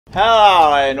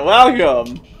Hello and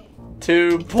welcome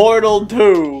to Portal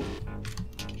 2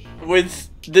 with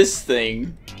this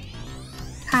thing.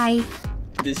 Hi.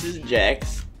 This is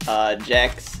Jax.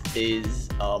 Jax is,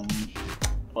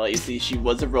 well, you see, she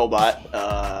was a robot,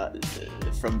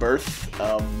 from birth.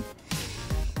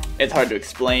 It's hard to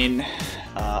explain.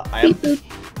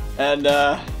 And,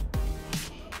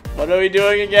 what are we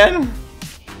doing again?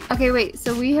 Okay, wait,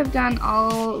 so we have done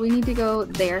all, we need to go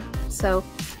there, so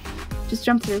just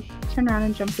jump through. Turn around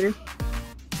and jump through.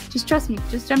 Just trust me,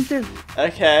 just jump through.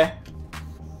 Okay.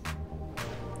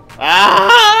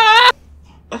 Ah!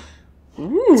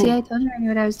 Ooh. See, I told you I knew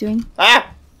what I was doing.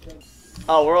 Ah!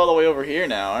 Oh, we're all the way over here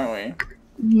now, aren't we?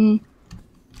 Mm-hmm.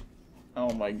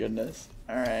 Oh my goodness.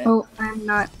 Alright. Oh, I'm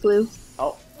not blue.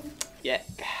 Oh. Yeah.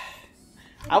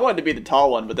 I wanted to be the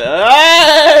tall one, but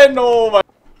no, my.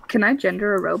 Can I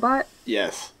gender a robot?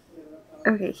 Yes.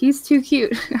 Okay, he's too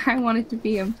cute. I wanted to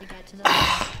be him.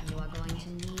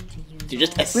 You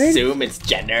just assume it's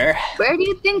gender. Where do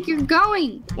you think you're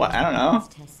going? What? I don't know.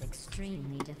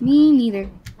 Me neither.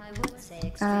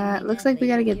 Looks like we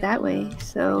gotta get that way,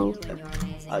 so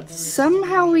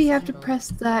somehow we have to press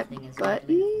that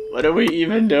button. What are we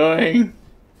even doing?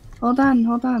 Hold on.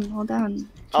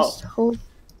 Just hold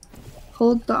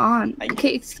the on.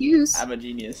 Okay, excuse. I'm a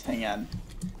genius. Hang on.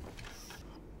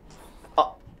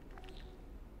 Oh.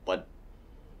 What?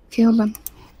 Okay, hold on.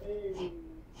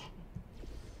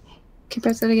 Okay,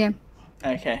 press it again.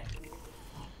 Okay.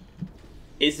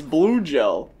 It's blue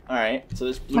gel. Alright, so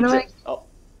there's blue gel. Oh.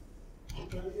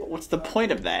 What's the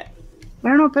point of that? I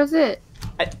don't know, press it.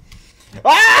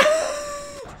 Ah!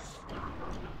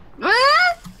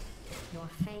 Ah! Your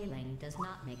failing does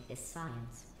not make this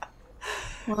science.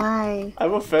 Why?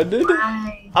 I'm offended.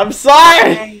 Why? I'm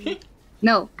sorry! Why?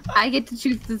 No, I get to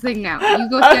choose the thing now. You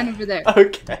go stand over there.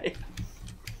 Okay.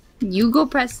 You go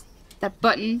press that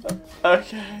button.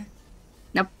 Okay.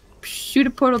 Now shoot a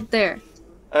portal there.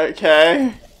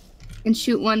 Okay. And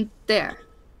shoot one there.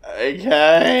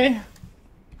 Okay.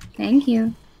 Thank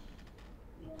you.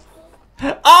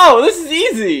 Oh, this is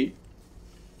easy!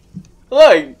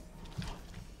 Look!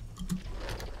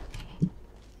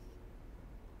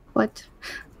 What?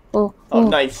 Oh,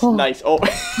 nice, nice. Oh,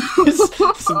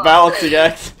 it's a balancing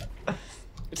act.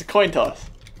 It's a coin toss.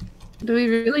 Do we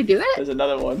really do it? There's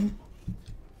another one.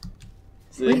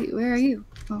 See? Wait, where are you?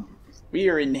 Oh. We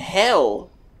are in hell.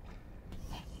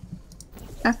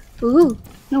 Ooh,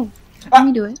 no. Let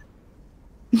me do it.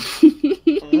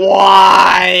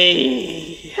 Why?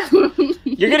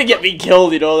 You're gonna get me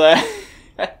killed, you know that?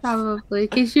 Probably.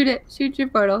 Okay, shoot it. Shoot your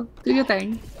portal. Do your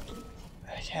thing.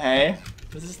 Okay.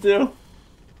 What does this do?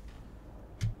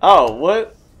 Oh,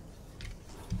 what?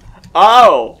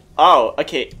 Oh! Oh,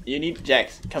 okay. You need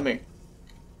Jax. Come here.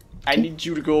 I need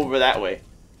you to go over that way.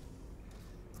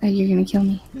 Oh, you're gonna kill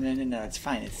me. No. It's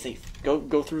fine. It's safe.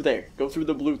 Go through there. Go through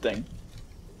the blue thing.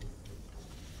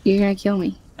 You're gonna kill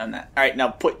me. I'm not. Alright, now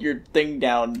put your thing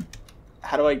down.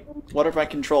 How do I... What are my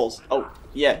controls? Oh,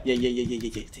 yeah.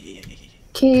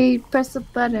 Okay, press the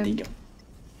button. There you go.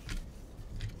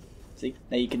 See?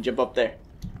 Now you can jump up there.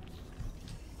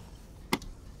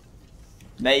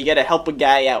 Now you gotta help a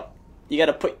guy out. You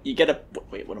gotta...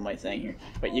 Wait, what am I saying here?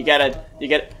 Wait, you gotta...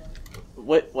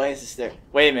 What? Why is this there?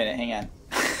 Wait a minute, hang on.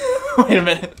 Wait a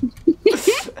minute.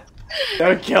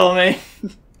 Don't kill me.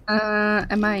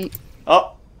 I might.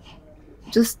 Oh.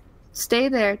 Just stay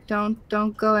there. Don't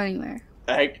go anywhere.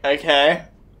 Okay.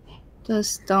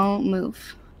 Just don't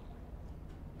move.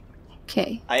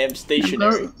 Okay. I am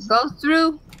stationary. Go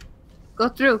through. Go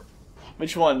through.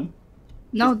 Which one?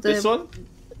 No, this one?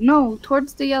 No,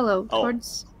 towards the yellow. Oh.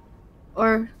 Towards,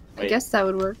 or Wait. I guess that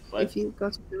would work What? if you go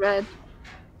through the red.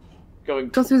 Going.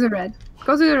 Go through the red.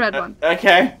 Go through the red one.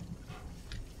 Okay.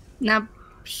 Now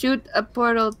shoot a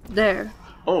portal there.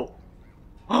 Oh.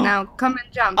 Now come and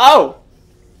jump. Oh.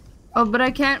 Oh, but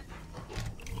I can't.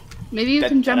 Maybe you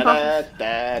can jump off.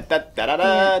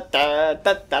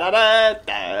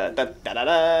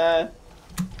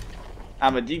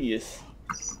 I'm a genius.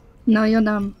 No, you're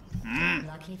dumb.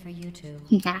 Lucky for you two.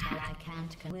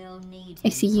 I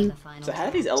see you. So how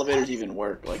do these elevators even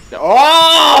work? Like,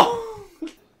 oh!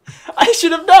 I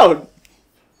should have known.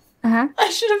 I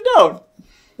should have known.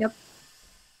 Yep.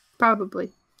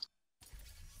 Probably.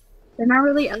 They're not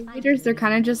really elevators. They're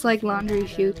kind of just like laundry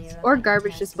chutes or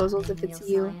garbage disposals if it's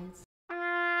you.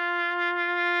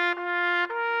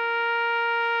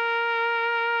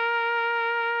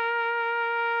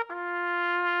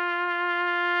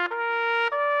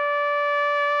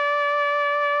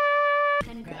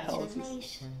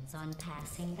 Congratulations on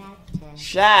passing that test.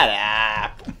 Shut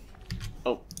up.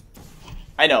 Oh.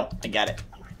 I know. I got it.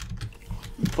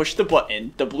 Push the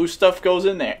button. The blue stuff goes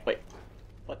in there. Wait.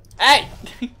 What? Hey!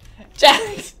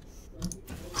 Jax!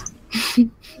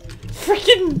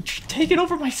 Freaking taking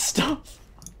over my stuff.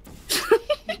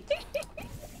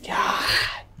 God.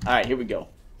 Alright, here we go.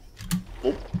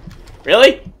 Oh.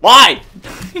 Really? Why?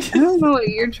 I don't know what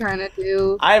you're trying to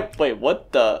do. Wait,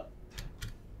 what the?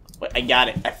 Wait, I got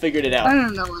it. I figured it out. I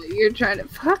don't know what you're trying to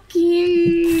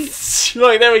fucking.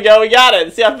 Look, there we go. We got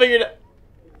it. See, I figured it.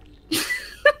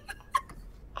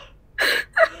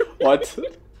 What?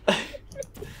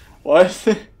 What?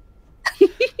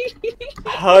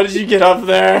 How did you get up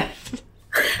there?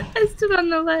 I stood on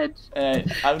the ledge.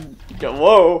 And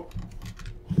whoa.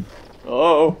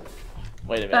 Whoa.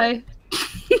 Wait a minute. Bye.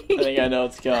 I think I know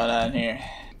what's going on here.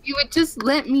 You would just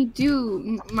let me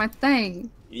do my thing.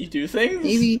 You do things?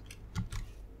 Maybe.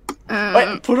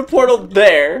 Wait, put a portal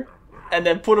there, and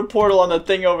then put a portal on the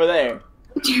thing over there.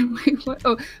 Wait, what?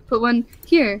 Oh, put one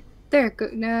here. There. Go.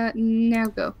 Now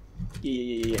go.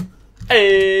 Yeah.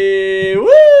 Hey,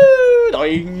 woo!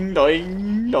 Doing,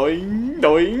 doing, doing,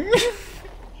 doing.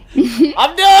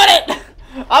 I'm doing it!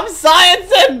 I'm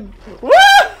sciencing! Woo!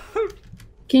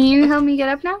 Can you help me get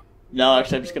up now? No,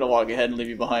 actually, I'm just gonna walk ahead and leave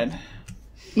you behind.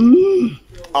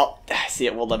 Oh, see,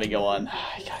 it won't let me go on.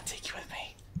 I gotta take you with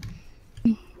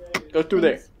me. Go through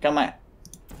there. Come on.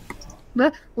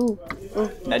 Oh.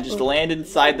 Now just land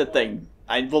inside the thing.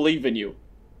 I believe in you.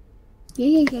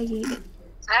 Yeah.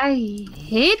 I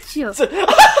hate you. It's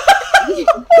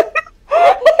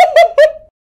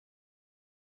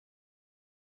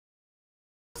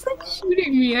like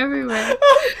shooting me everywhere.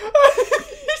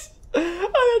 I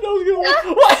didn't know it was gonna work.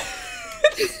 What?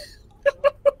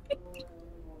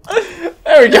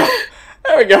 There we go.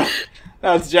 There we go.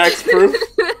 That's Jack's proof.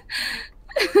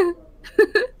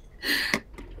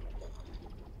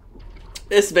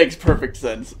 This makes perfect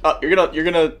sense. You're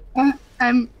gonna.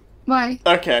 Why?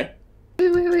 Okay.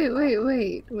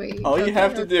 Wait. All you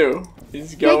have to do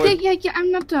is go. Yeah.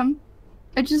 I'm not dumb.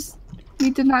 I just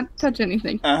need to not touch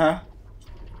anything.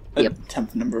 Yep.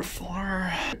 Attempt number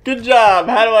 4. Good job.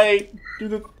 How do I do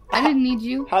the? I didn't need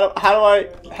you. How do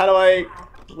I?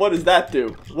 What does that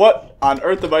do? What on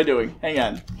earth am I doing? Hang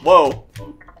on. Whoa.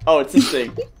 Oh, it's this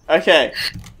thing. Okay.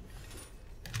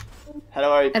 How do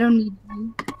I? I don't need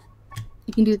you.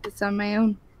 I can do this on my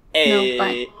own. Hey. No,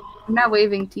 bye. I'm not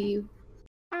waving to you.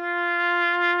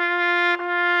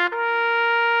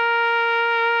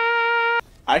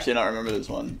 I actually don't remember this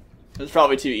one. It was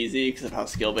probably too easy because of how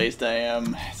skill-based I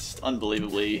am. It's just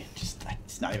unbelievably,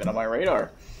 it's not even on my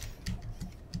radar.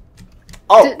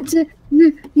 Oh! What'd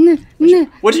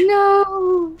you?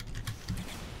 No!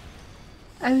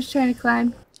 I was trying to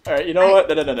climb. Alright, you know what?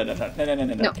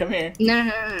 No. Come here.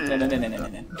 No.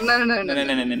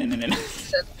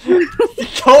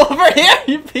 Go over here,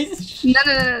 you piece of shit.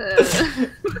 No.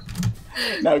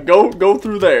 Now go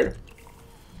through there.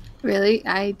 Really?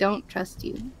 I don't trust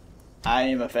you. I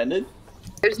am offended.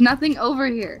 There's nothing over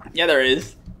here. Yeah, there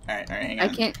is. Alright, hang on.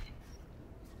 I can't.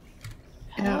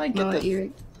 How do I get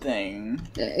the thing?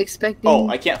 Expecting. Oh,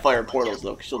 I can't fire portals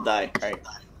though, because she'll die. Alright.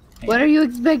 What are you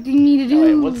expecting me to do?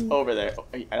 Wait, what's over there?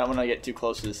 I don't want to get too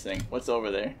close to this thing. What's over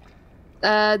there?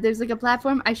 There's like a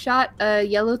platform. I shot a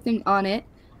yellow thing on it,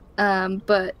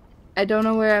 but I don't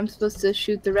know where I'm supposed to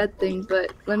shoot the red thing.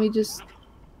 But let me just.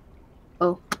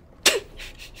 Oh.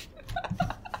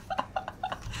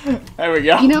 There we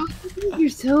go. You know, you're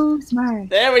so smart.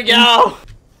 There we go.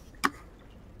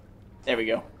 There we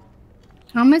go.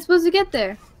 How am I supposed to get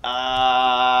there? How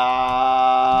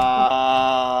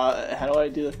do I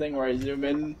do the thing where I zoom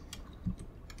in?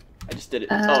 I just did it.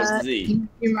 Oh, Z.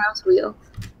 Your mouse wheel.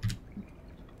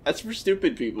 That's for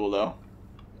stupid people, though.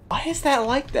 Why is that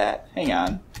like that? Hang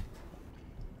on.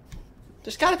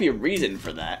 There's gotta be a reason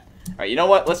for that. Alright, you know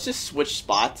what? Let's just switch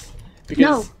spots. Because...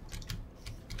 No.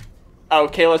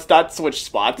 Okay, let's not switch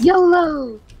spots.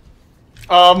 YOLO!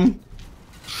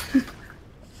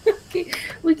 Okay,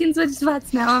 we can switch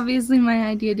spots now. Obviously, my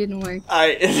idea didn't work.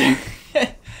 I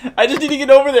just need to get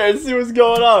over there and see what's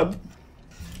going on.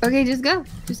 Okay, just go.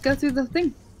 Just go through the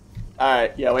thing.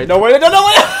 Alright, yeah, wait, no, wait. I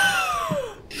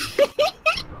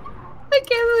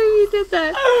can't believe you did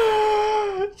that.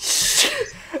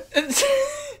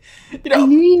 You know, I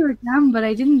knew you were dumb, but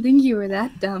I didn't think you were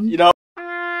that dumb. You know.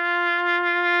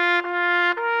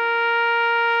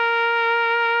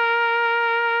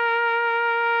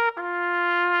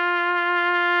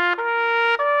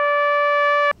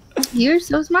 You're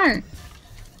so smart.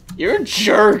 You're a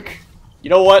jerk. You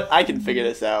know what? I can figure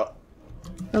this out.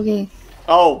 Okay.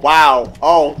 Oh, wow.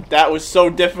 Oh, that was so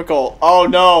difficult. Oh,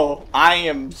 no. I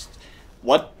am...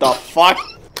 What the fuck?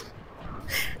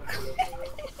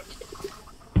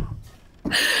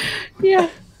 Yeah,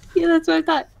 that's what I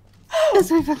thought.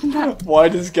 That's what I fucking thought. Why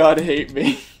does God hate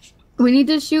me? We need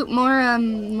to shoot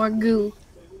more goo.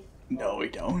 No, we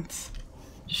don't.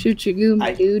 Shoot your goo,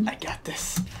 my dude. I got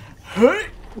this.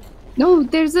 No,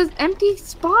 there's this empty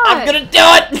spot. I'm gonna do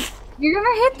it! You're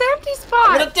gonna hit the empty spot.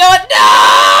 I'm gonna do it!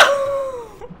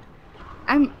 No!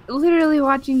 I'm literally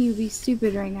watching you be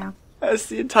stupid right now. That's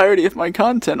the entirety of my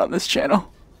content on this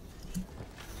channel.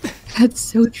 That's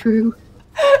so true.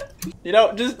 You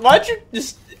know, why don't you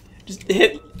just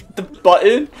hit the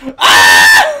button?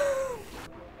 Ah!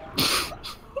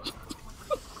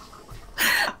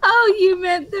 Oh, you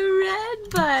meant the red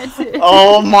button.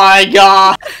 Oh my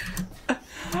god!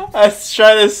 Let's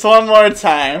try this one more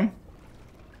time.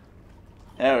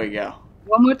 There we go.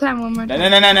 One more time. No.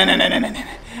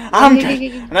 I'm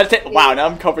not wow, now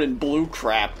I'm covered in blue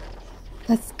crap.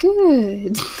 That's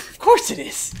good. Of course it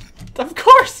is. Of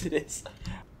course it is.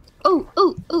 Oh,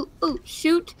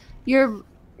 shoot your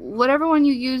whatever one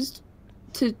you used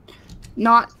to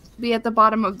not be at the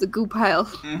bottom of the goo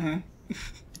pile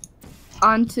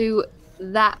onto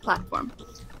that platform.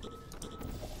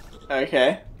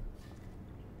 Okay.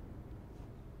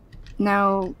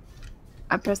 Now,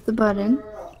 I press the button.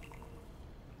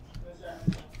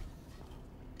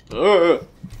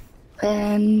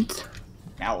 And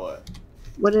now what?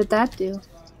 What did that do?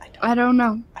 I don't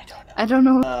know.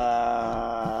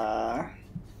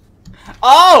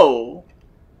 Oh!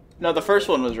 No, the first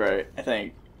one was right, I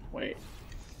think. Wait.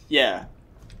 Yeah.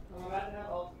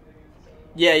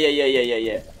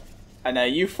 Yeah. And now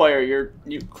you fire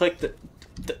you click the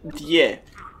yeah.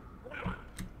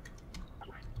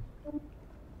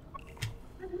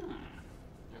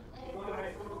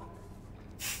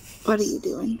 What are you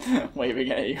doing?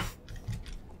 Waving at you.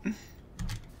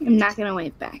 I'm not gonna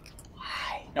wave back.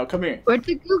 Why? No, come here. Where'd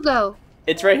the goo go?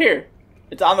 It's right here.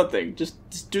 It's on the thing.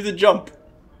 Just do the jump.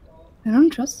 I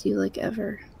don't trust you, like,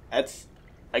 ever. That's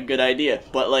a good idea,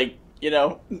 but like, you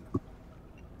know.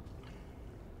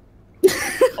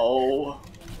 Oh.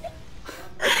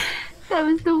 That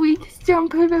was the weakest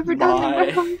jump I've ever done in my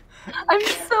life. I'm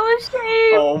so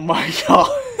ashamed. Oh my god.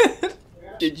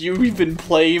 Did you even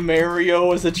play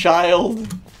Mario as a child?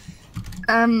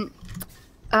 I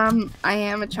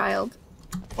am a child.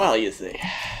 Well, you see.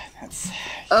 That's...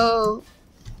 Oh.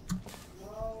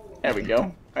 There we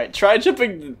go. Alright, try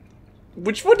jumping...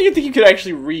 Which one do you think you could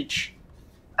actually reach?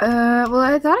 Well,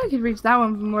 I thought I could reach that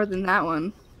one more than that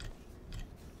one.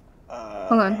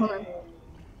 Hold on.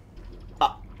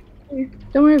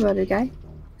 Don't worry about it, guy.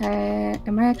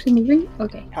 Am I actually moving?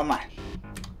 Okay. Come on.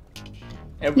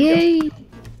 There we Yay! go.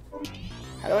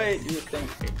 How do I do the thing?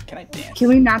 Wait, can I dance? Can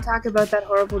we not talk about that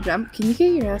horrible jump? Can you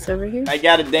get your ass over here? I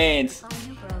gotta dance. Oh,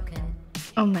 you're broken.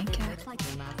 Oh my god. Looks like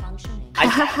you're malfunctioning. I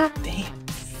gotta dance.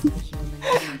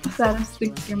 GLaDOS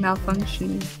thinks you're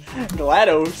malfunctioning.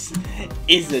 GLaDOS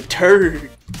is a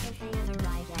turd.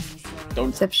 Don't.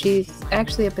 Except she's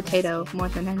actually a potato more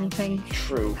than anything.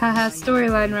 True. Haha,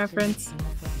 storyline reference.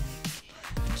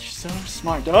 You're so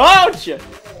smart, don't you?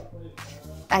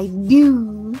 I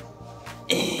do.